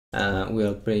We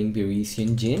are playing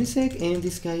Virizion Genesect, and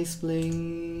this guy is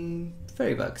playing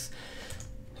Fairy Bugs.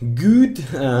 Good.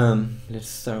 Let's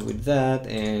start with that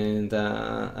and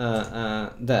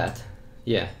that.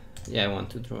 Yeah, I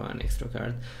want to draw an extra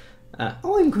card.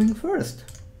 Oh, I'm going first.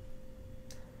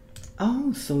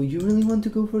 Oh, so you really want to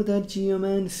go for that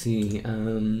Geomancy?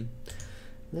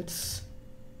 Let's.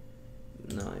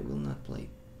 No, I will not play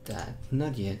that.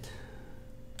 Not yet.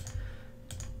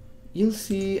 You'll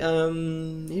see,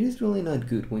 it is really not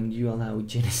good when you allow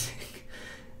Genesect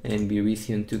and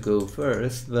Virizion to go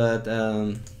first, but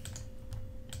I'll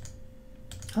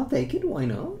take it, why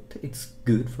not? It's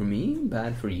good for me,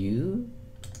 bad for you.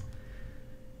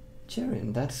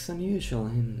 Cheren, that's unusual.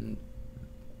 And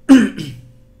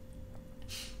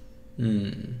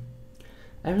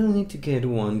I really need to get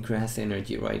one grass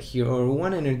energy right here, or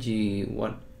one energy,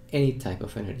 any type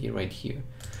of energy right here.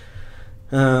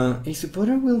 A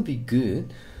supporter will be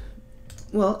good.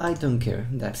 Well, I don't care,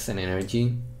 that's an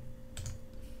energy.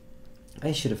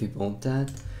 I should have evolved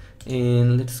that.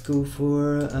 And let's go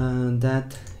for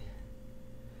that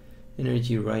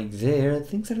energy right there.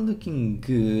 Things are looking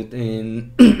good,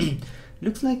 and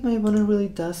looks like my opponent really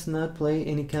does not play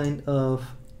any kind of...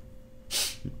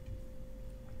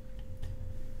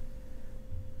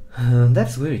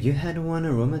 that's weird, you had one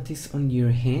Aromatisse on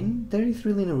your hand? There is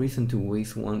really no reason to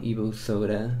waste one Evo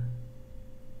Soda.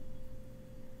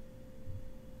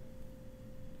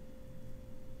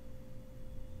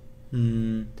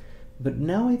 But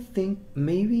now I think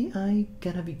maybe I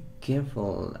gotta be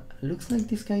careful. Looks like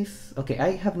this guy's... okay,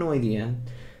 I have no idea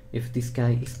if this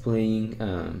guy is playing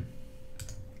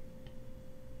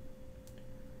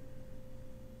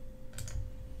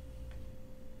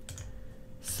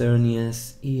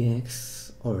Xerneas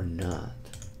EX or not.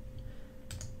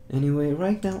 Anyway,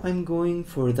 right now I'm going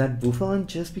for that Buffalon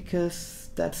just because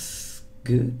that's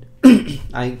good,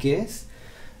 I guess.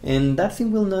 And that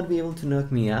thing will not be able to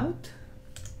knock me out.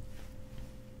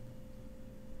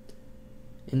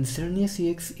 And Xerneas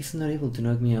EX is not able to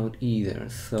knock me out either.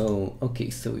 So,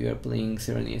 okay, so we are playing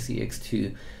Xerneas EX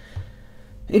too.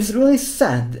 It's really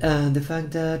sad, the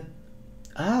fact that...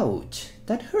 ouch,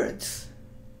 that hurts.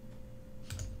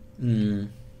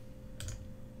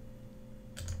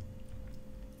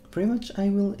 Pretty much I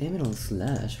will Emerald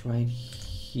Slash right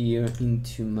here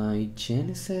into my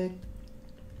Genesect.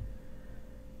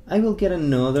 I will get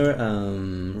another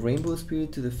Rainbow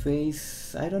Spirit to the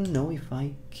face. I don't know if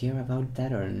I care about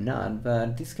that or not,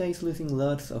 but this guy is losing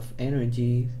lots of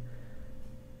energy.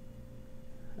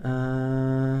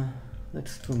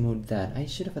 Let's promote that. I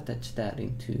should have attached that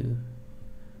into...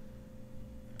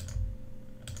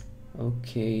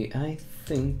 okay, I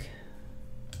think...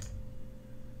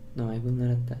 no, I will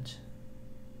not attach.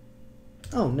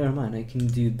 Oh, never mind, I can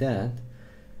do that.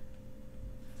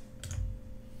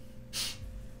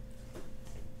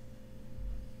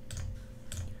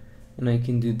 And I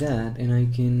can do that, and I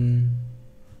can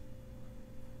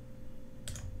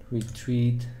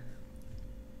retreat,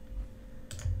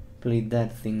 play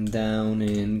that thing down,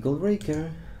 and Gold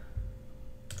Breaker.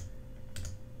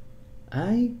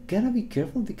 I gotta be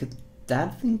careful because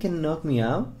that thing can knock me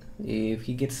out. If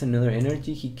he gets another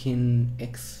energy, he can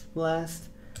X-Blast.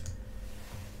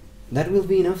 That will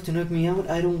be enough to knock me out.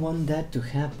 I don't want that to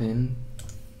happen.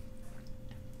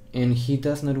 And he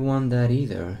does not want that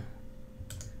either.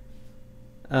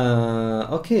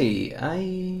 Okay,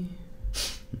 I...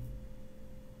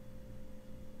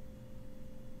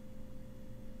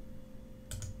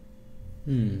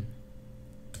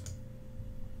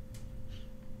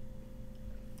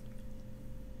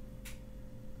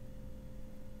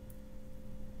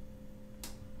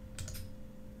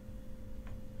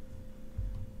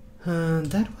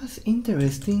 that was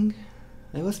interesting.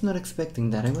 I was not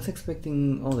expecting that. I was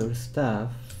expecting other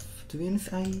stuff. To be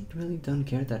honest, I really don't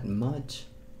care that much.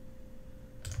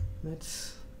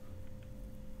 Let's...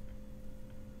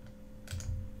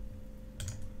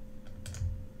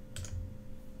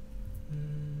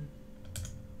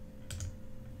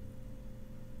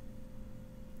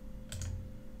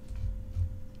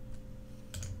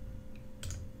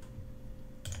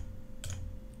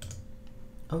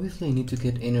 obviously I need to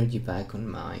get energy back on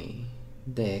my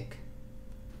deck.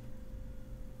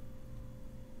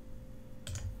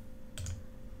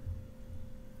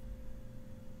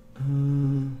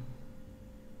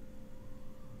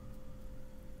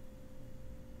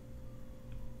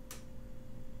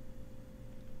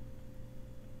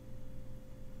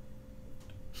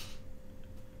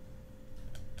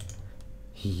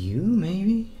 You,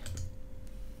 maybe?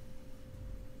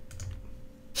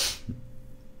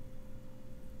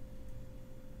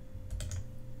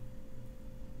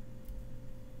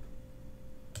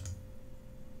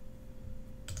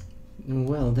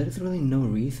 Well, there is really no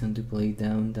reason to play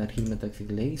down that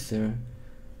Hypnotoxic Laser.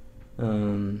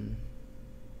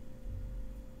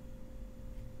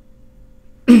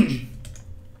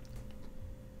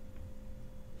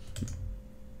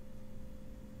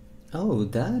 Oh,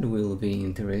 that will be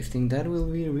interesting. That will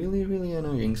be really, really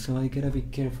annoying, so I gotta be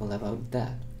careful about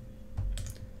that.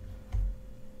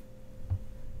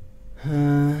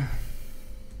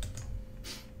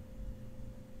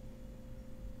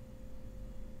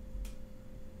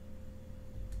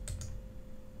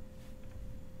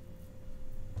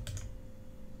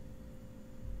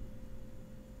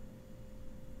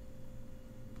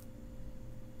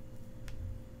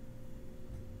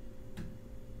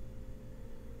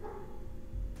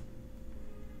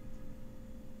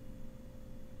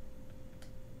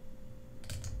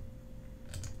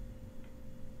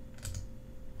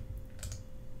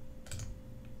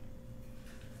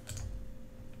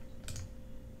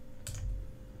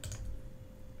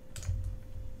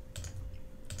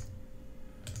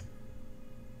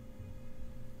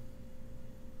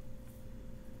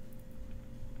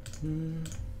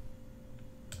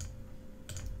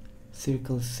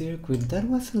 Circle Circuit, that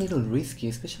was a little risky,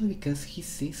 especially because he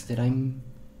sees that I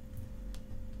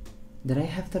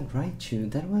have that Raichu.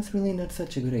 That was really not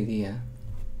such a good idea.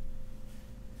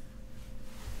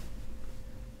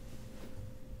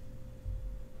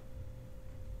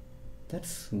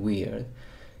 That's weird.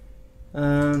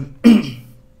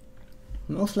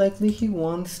 Most likely he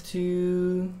wants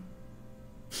to...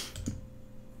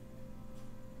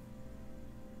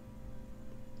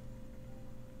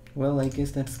 Well, I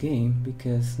guess that's game,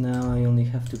 because now I only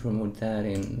have to promote that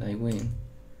and I win.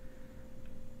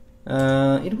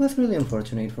 It was really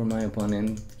unfortunate for my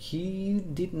opponent. He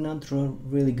did not draw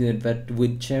really good, but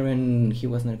with Cheren he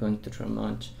was not going to draw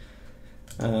much.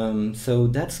 So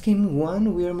that's game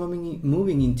 1. We are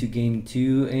moving into game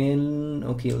 2, and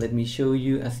okay, let me show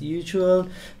you as usual.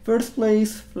 First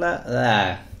place,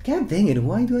 God dang it,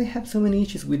 why do I have so many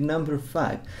issues with number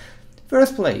 5?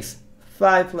 First place,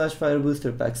 5 Flash Fire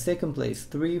Booster Packs, second place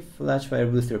 3 Flash Fire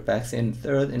Booster Packs, and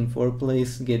third and fourth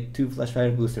place get 2 Flash Fire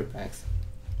Booster Packs.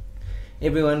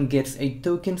 Everyone gets 8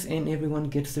 tokens and everyone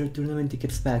gets their tournament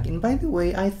tickets back. And by the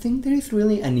way, I think there is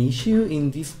really an issue in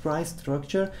this prize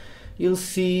structure. You'll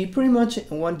see pretty much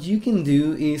what you can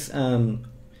do is you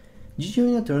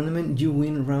join a tournament, you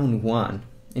win round 1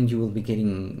 and you will be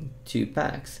getting 2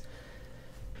 packs.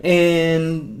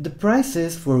 And the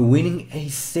prices for winning a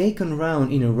second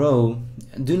round in a row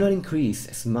do not increase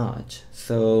as much.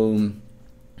 So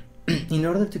in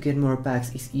order to get more packs,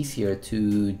 it's easier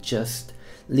to just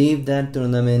leave that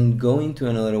tournament, go into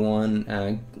another one,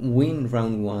 win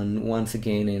round 1 once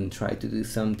again and try to do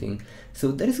something.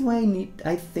 So that is why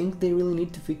I think they really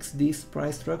need to fix this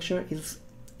price structure.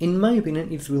 In my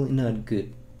opinion, it's really not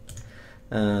good.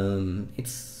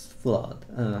 It's flawed.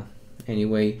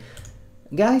 Anyway,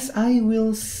 guys, I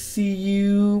will see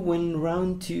you when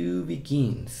round 2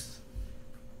 begins.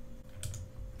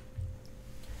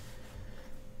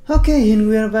 Okay, and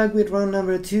we are back with round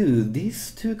number 2.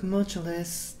 This took much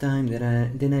less time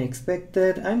than I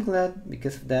expected. I'm glad,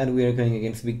 because of that we are going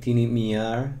against Victini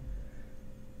Miar.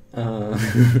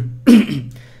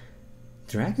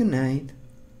 Dragonite.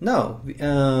 No,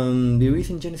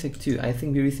 Virizion Genesect 2. I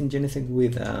think Virizion Genesect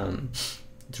with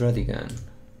Drodigan.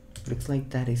 Looks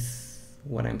like that is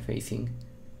what I'm facing.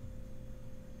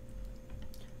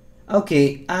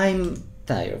 Okay, I'm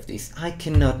tired of this. I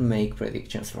cannot make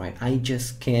predictions right. I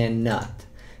just cannot.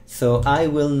 So I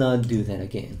will not do that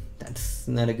again. That's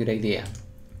not a good idea.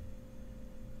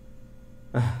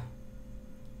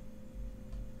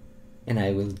 And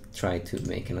I will try to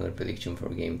make another prediction for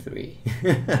game 3.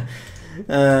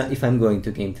 If I'm going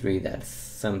to game 3, that's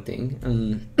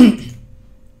something.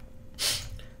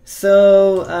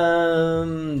 So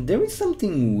there is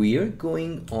something weird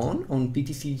going on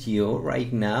PTCGO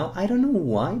right now. I don't know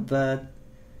why, but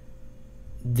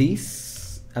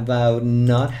this about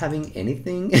not having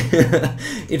anything,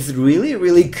 it's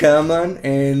really common,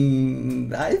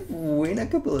 and I've won a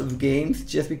couple of games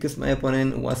just because my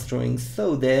opponent was throwing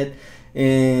so dead,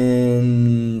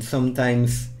 and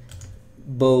sometimes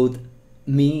both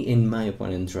me and my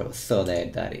opponent draw so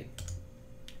dead that it...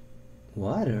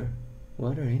 Water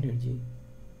energy.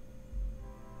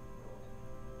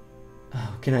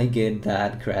 Oh, can I get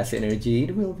that grass energy?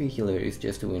 It will be hilarious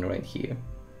just to win right here.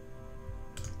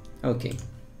 Okay,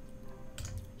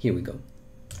 here we go.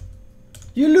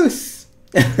 You lose.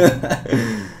 Done.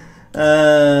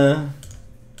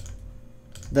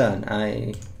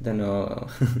 I don't know.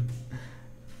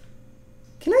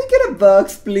 Can I get a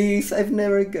box, please? I've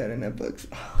never gotten a box.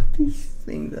 Oh, this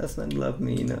thing does not love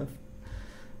me enough.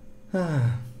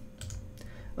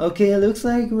 Okay, looks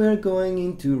like we're going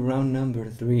into round number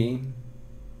 3.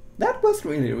 That was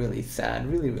really sad,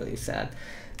 really sad.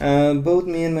 Both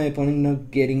me and my opponent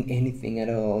not getting anything at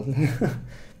all.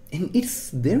 And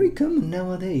it's very common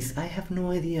nowadays, I have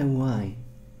no idea why.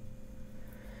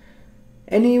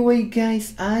 Anyway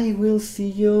guys, I will see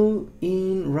you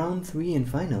in round 3 and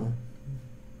final.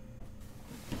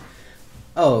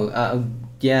 Oh,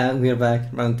 yeah, we're back,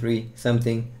 round 3,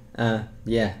 something,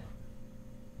 yeah.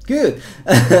 Good!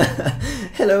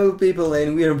 Hello people,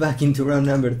 and we're back into round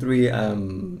number 3.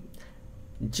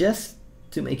 Just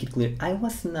to make it clear, I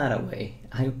was not away.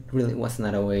 I really was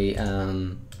not away.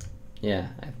 Yeah,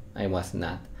 I was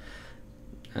not.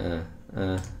 I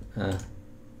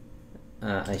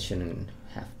shouldn't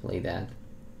have played that.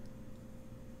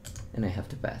 And I have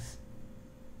to pass.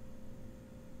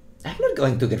 I'm not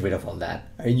going to get rid of all that.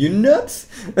 Are you nuts?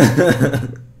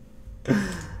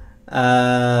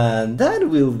 That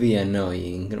will be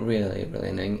annoying, really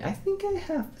annoying. I think I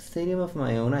have a stadium of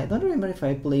my own. I don't remember if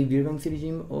I play Virizion City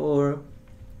Gym or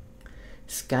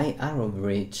Sky Arrow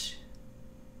Bridge,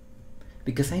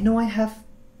 because I know I have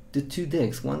the 2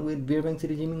 decks, one with Virizion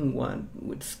City Gym and one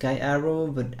with Sky Arrow,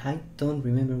 but I don't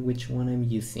remember which one I'm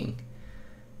using.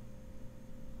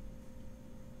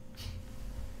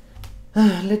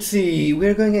 Let's see,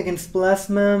 we're going against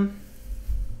Plasma.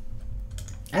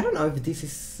 I don't know if this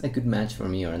is a good match for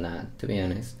me or not, to be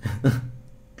honest.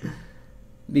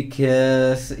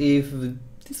 Because if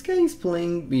this guy is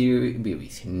playing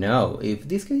Virizion, no, if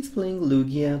this guy is playing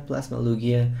Lugia, Plasma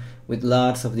Lugia, with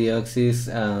lots of Deoxys,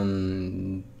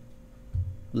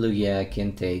 Lugia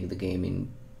can take the game in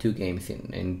 2 games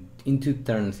in 2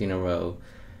 turns in a row.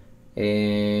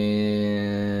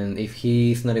 And if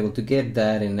he's not able to get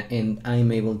that, and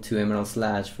I'm able to Emerald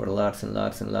Slash for lots and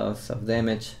lots of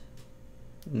damage,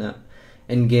 no,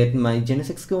 and get my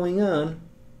Genesects going on,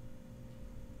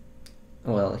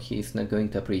 well, he's not going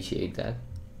to appreciate that.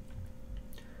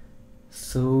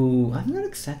 So I'm not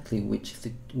exactly which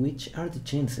are the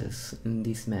chances in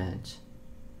this match.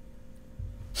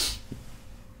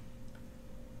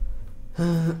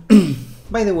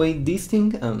 By the way, this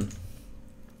thing,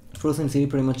 Frozen City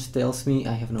pretty much tells me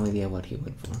I have no idea what he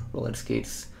went for. Roller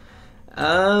skates.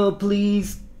 Oh,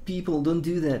 please, people, don't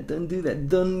do that. Don't do that.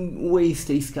 Don't waste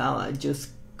a Scala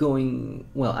just going...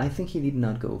 Well, I think he did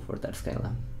not go for that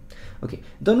Scala. Okay,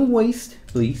 don't waste,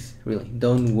 please, really,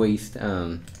 don't waste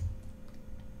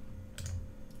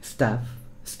stuff.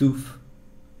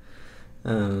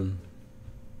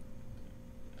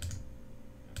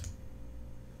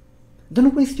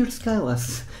 Don't waste your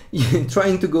Skylas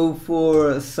trying to go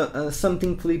for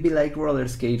something flippy like roller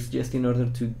skates just in order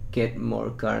to get more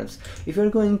cards. If you're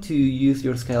going to use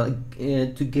your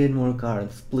Skyla to get more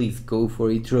cards, please go for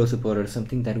a throw support or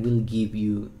something that will give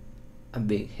you a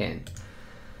big hand.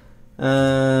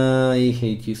 I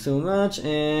hate you so much,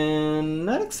 and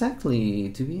not exactly,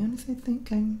 to be honest. I think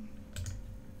I'm...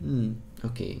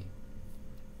 okay.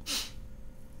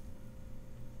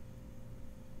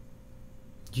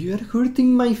 You are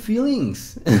hurting my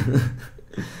feelings.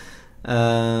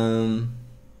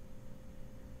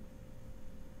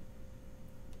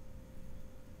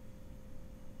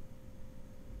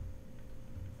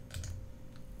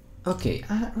 Okay,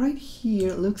 right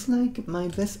here looks like my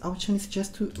best option is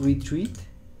just to retreat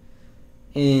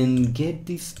and get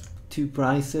these 2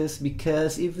 prizes,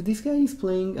 because if this guy is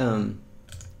playing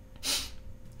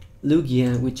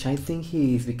Lugia, which I think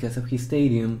he is because of his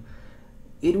stadium,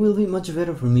 it will be much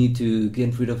better for me to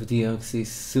get rid of Deoxys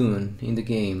soon in the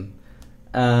game.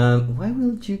 Why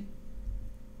will you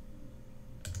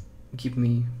give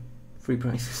me free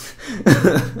prizes?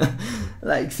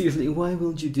 Like, seriously, why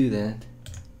will you do that?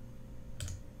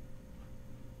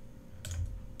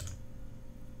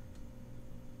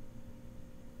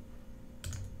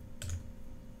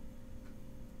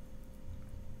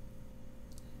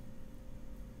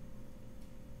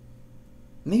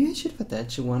 Maybe I should have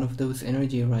attached one of those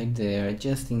energy right there,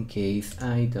 just in case.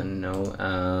 I don't know.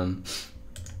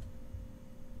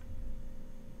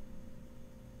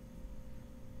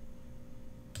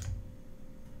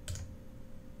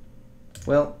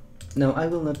 Well, no, I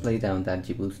will not play down that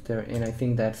G-Booster, and I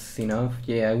think that's enough.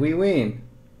 Yeah, we win!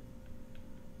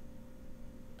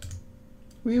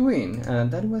 We win!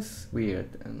 That was weird.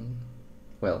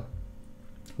 Well,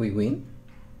 we win?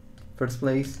 First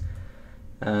place.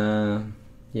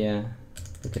 Yeah,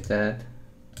 look at that.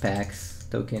 Packs,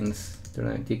 tokens,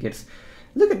 tournament tickets.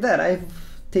 Look at that, I've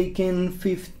taken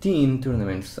 15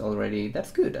 tournaments already.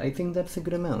 That's good, I think that's a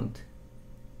good amount.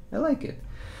 I like it.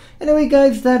 Anyway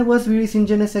guys, that was Virizion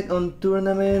Genesect on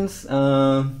tournaments.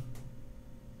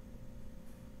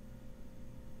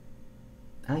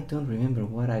 I don't remember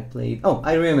what I played. Oh,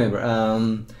 I remember.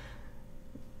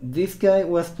 This guy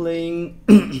was playing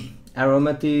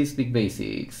Aromatisse Big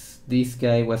Basics. This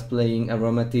guy was playing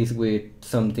Aromatisse with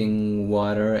something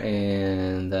water,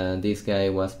 and this guy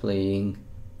was playing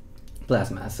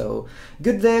Plasma. So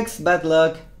good decks, bad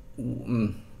luck.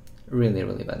 Really,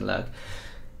 really bad luck.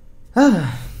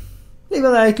 Leave a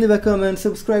like, leave a comment,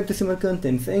 subscribe to see more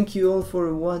content. Thank you all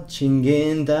for watching,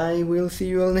 and I will see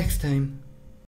you all next time.